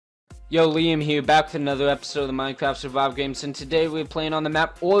Yo, Liam here, back with another episode of the Minecraft Survival Games, and today we're playing on the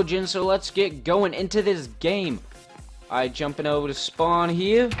map Origin, so let's get going into this game. Alright, jumping over to spawn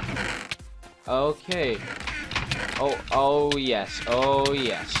here. Okay. Oh yes,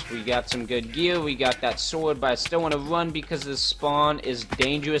 we got some good gear, we got that sword, but I still want to run because this spawn is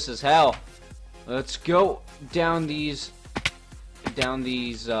dangerous as hell. Let's go down these,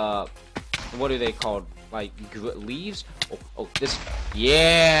 what are they called? Like, leaves? Oh, this,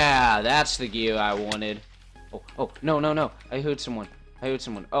 yeah, that's the gear I wanted. Oh, no, I heard someone.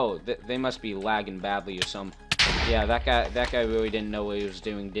 Oh, they must be lagging badly or something. Yeah, that guy really didn't know what he was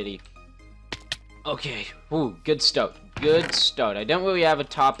doing, did he? Okay, ooh, good start. I don't really have a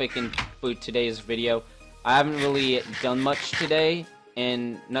topic for today's video. I haven't really done much today,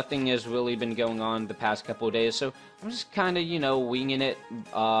 and nothing has really been going on the past couple of days, so I'm just kind of, winging it.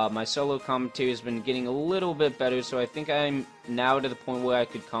 My solo commentary has been getting a little bit better, so I think I'm now to the point where I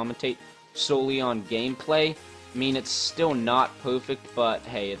could commentate solely on gameplay. I mean, it's still not perfect, but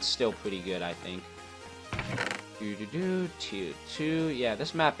hey, it's still pretty good, I think. Tier 2. Yeah,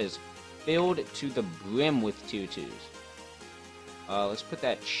 this map is filled to the brim with tier 2s. Let's put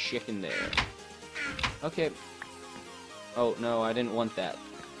that chicken there. Okay. Oh, no, I didn't want that.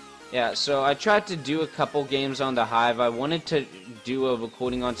 Yeah, so I tried to do a couple games on the Hive. I wanted to do a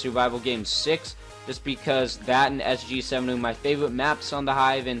recording on Survival Game 6, just because that and SG7 are my favorite maps on the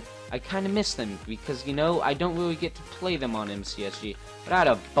Hive, and I kind of miss them, because, I don't really get to play them on MCSG. But I had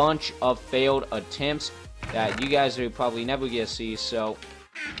a bunch of failed attempts that you guys are probably never going to see, so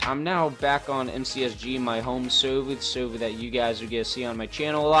I'm now back on MCSG, my home server, the server that you guys are going to see on my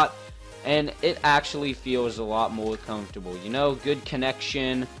channel a lot, and it actually feels a lot more comfortable. Good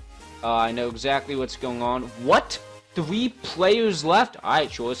connection. I know exactly what's going on. What? 3 players left?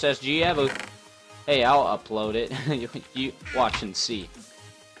 Alright, shortest SG ever. Hey, I'll upload it. You watch and see.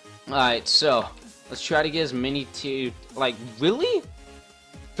 Alright, so let's try to get as many to, like, really?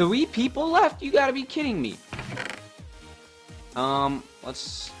 3 people left? You gotta be kidding me. I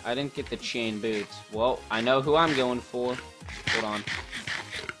didn't get the chain boots. Well, I know who I'm going for. Hold on.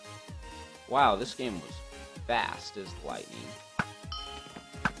 Wow, this game was fast as lightning.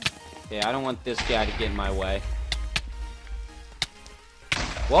 Okay, I don't want this guy to get in my way.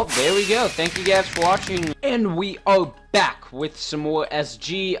 Well, there we go. Thank you guys for watching. And we are back with some more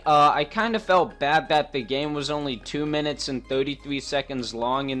SG. I kind of felt bad that the game was only 2 minutes and 33 seconds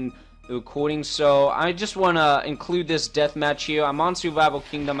long in the recording, so I just want to include this deathmatch here. I'm on Survival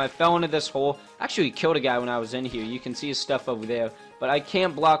Kingdom. I fell into this hole. Actually killed a guy when I was in here. You can see his stuff over there. But I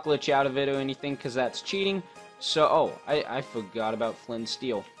can't block glitch out of it or anything because that's cheating. So, oh, I forgot about flint and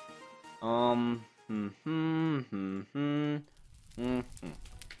steel.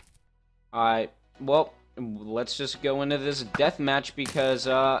 Alright, well, let's just go into this deathmatch because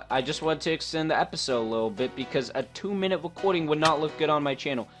I just want to extend the episode a little bit because a 2-minute recording would not look good on my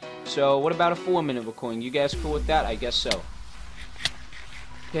channel. So what about a 4-minute recording? You guys cool with that? I guess so.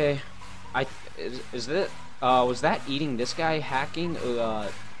 Okay, was that eating this guy hacking or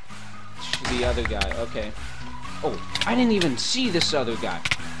the other guy? Okay. Oh, I didn't even see this other guy.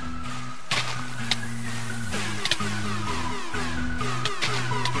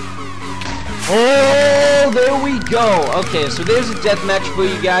 Oh, there we go. Okay, so there's a deathmatch for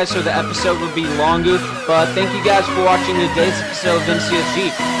you guys, so the episode will be longer. But thank you guys for watching today's episode of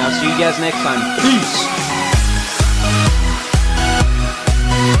MCSG. And I'll see you guys next time. Peace!